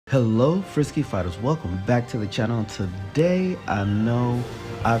Hello Frisky Fighters, welcome back to the channel. Today I know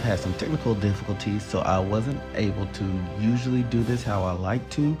I've had some technical difficulties, so I wasn't able to usually do this how I like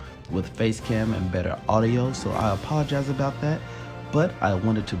to with face cam and better audio, so I apologize about that, but I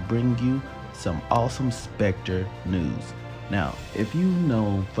wanted to bring you some awesome Specter news. Now, if you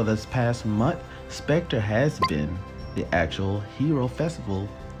know, for this past month, Specter has been the actual Hero Festival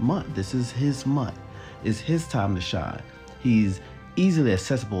month. This is his month. It's his time to shine. He's easily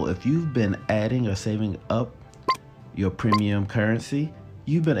accessible. If you've been adding or saving up your premium currency,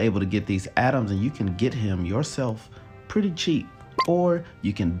 you've been able to get these atoms and you can get him yourself pretty cheap, or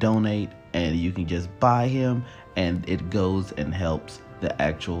you can donate and you can just buy him and it goes and helps the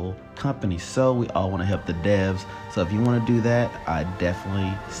actual company. So we all want to help the devs, so if you want to do that, I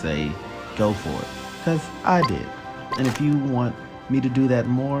definitely say go for it, because I did. And if you want me to do that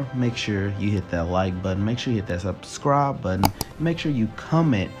more, make sure you hit that like button, make sure you hit that subscribe button, make sure you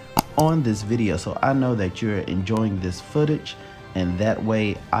comment on this video so I know that you're enjoying this footage, and that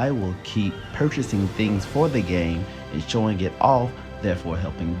way I will keep purchasing things for the game and showing it off, therefore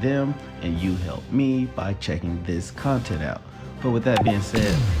helping them, and you help me by checking this content out. But with that being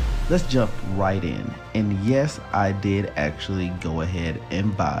said, let's jump right in. And yes, I did actually go ahead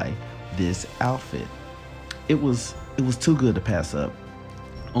and buy this outfit. It was too good to pass up.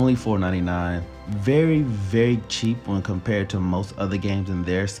 Only $4.99, very cheap when compared to most other games and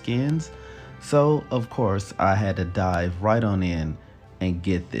their skins. So of course I had to dive right on in and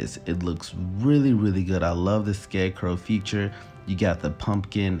get this. It looks really good. I love the scarecrow feature. You got the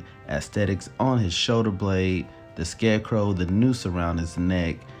pumpkin aesthetics on his shoulder blade, the scarecrow, the noose around his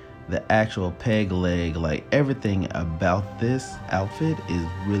neck, the actual peg leg. Like, everything about this outfit is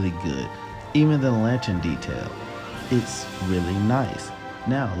really good. Even the lantern detail, it's really nice.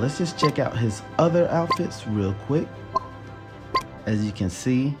 Now let's just check out his other outfits real quick. As you can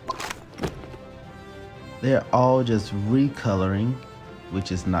see, they're all just recoloring,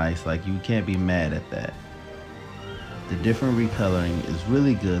 which is nice. Like, you can't be mad at that. The different recoloring is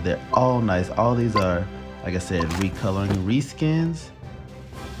really good. They're all nice. All these are, like I said, recoloring reskins,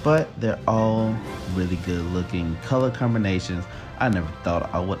 but they're all really good looking color combinations. I never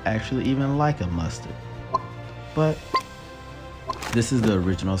thought I would actually even like a mustard, but this is the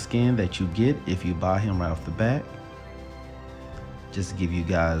original skin that you get if you buy him right off the bat. Just to give you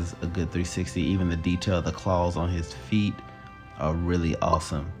guys a good 360. Even the detail of the claws on his feet are really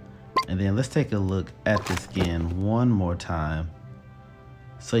awesome. And then let's take a look at the skin one more time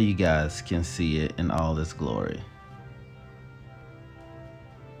so you guys can see it in all its glory.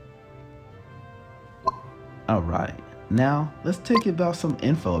 Alright, now let's take about some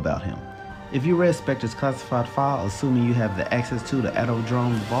info about him. If you read Specter's classified file, assuming you have the access to the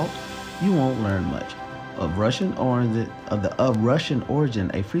Aerodrome vault, you won't learn much. Of Russian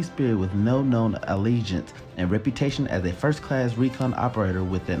origin, a free spirit with no known allegiance and reputation as a first-class recon operator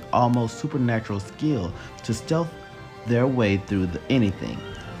with an almost supernatural skill to stealth their way through anything.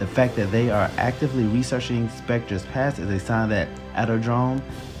 The fact that they are actively researching Specter's past is a sign that Aerodrome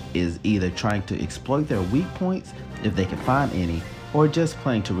is either trying to exploit their weak points, if they can find any, or just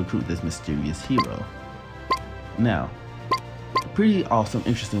planning to recruit this mysterious hero. Now, pretty awesome,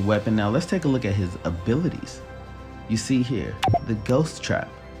 interesting weapon. Now let's take a look at his abilities. You see here, the ghost trap.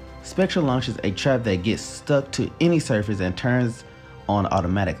 Spectre launches a trap that gets stuck to any surface and turns on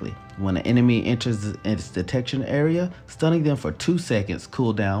automatically. When an enemy enters its detection area, stunning them for 2 seconds,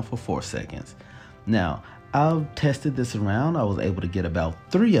 cooldown for 4 seconds. Now, I've tested this around. I was able to get about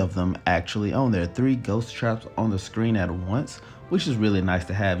 3 of them actually on there. 3 ghost traps on the screen at once, which is really nice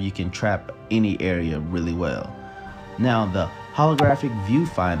to have. You can trap any area really well. Now, the holographic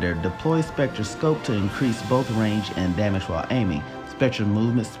viewfinder deploys Spectre's scope to increase both range and damage while aiming. Spectre's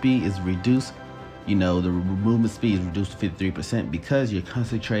movement speed is reduced. You know, the movement speed is reduced to 53% because you're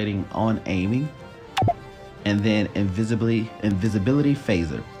concentrating on aiming. And then invisibility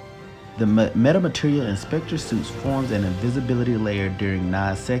phaser. The metamaterial in Spectre suits forms an invisibility layer during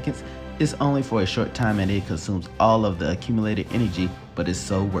 9 seconds. It's only for a short time and it consumes all of the accumulated energy, but it's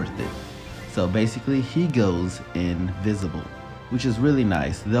so worth it. So basically he goes invisible, which is really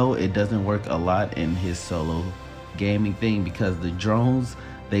nice, though it doesn't work a lot in his solo gaming thing because the drones,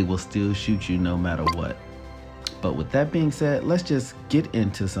 they will still shoot you no matter what. But with that being said, let's just get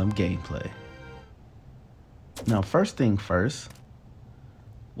into some gameplay. Now, first thing first,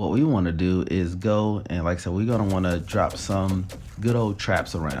 what we want to do is go and, like I said, we're going to want to drop some good old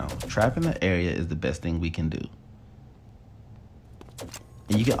traps around. Trapping the area is the best thing we can do.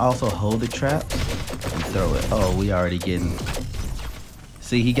 And you can also hold the trap and throw it. Oh, we already getting...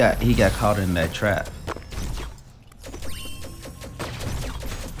 See, he got caught in that trap.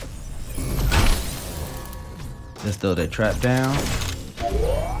 Let's throw that trap down.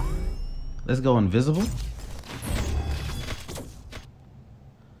 Let's go invisible.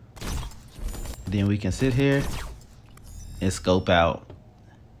 Then we can sit here and scope out.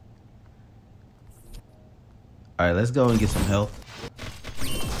 All right, let's go and get some health.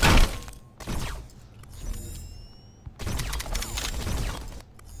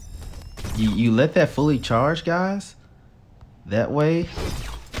 You let that fully charge, guys. That way.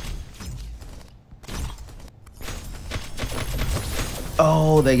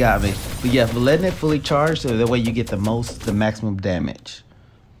 Oh, they got me. But yeah, for letting it fully charge, so that way you get the maximum damage.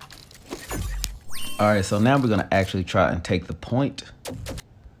 All right, so now we're gonna actually try and take the point.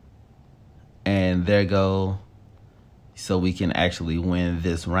 And there go. So we can actually win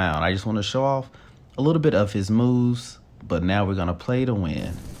this round. I just want to show off a little bit of his moves, but now we're gonna play to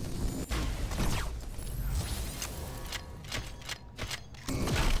win.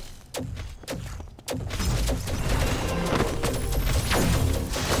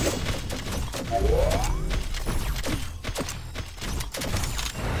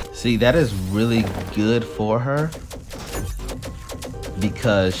 See, that is really good for her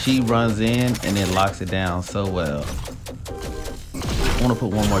because she runs in and it locks it down so well. I want to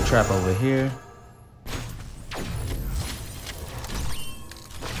put one more trap over here.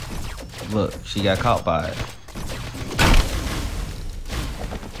 Look, she got caught by it.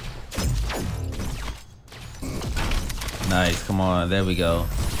 Nice, come on, there we go.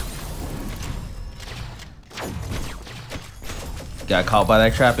 Got caught by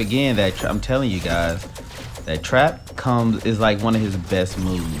that trap again. I'm telling you guys, that trap is like one of his best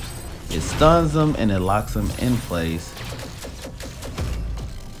moves. It stuns them and it locks them in place.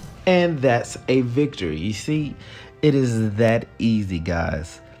 And that's a victory. You see, it is that easy,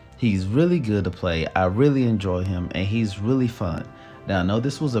 guys. He's really good to play. I really enjoy him and he's really fun. Now, I know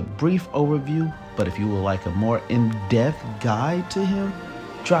this was a brief overview, but if you would like a more in-depth guide to him,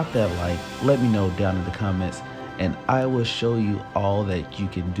 drop that like, let me know down in the comments, and I will show you all that you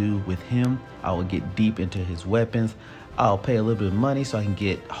can do with him. I will get deep into his weapons. I'll pay a little bit of money so I can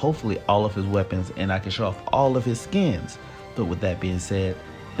get hopefully all of his weapons and I can show off all of his skins. But with that being said,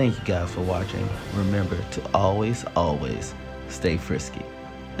 thank you guys for watching. Remember to always, always stay frisky,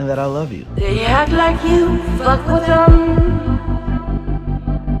 and that I love you. They act like you fuck with them.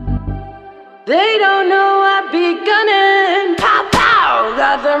 They don't know I be gunning. Pow pow,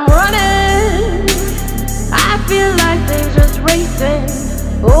 got them running. I feel like they just racing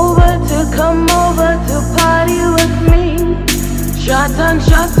over to come over to party with me. Shots on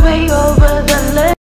shots way over the list.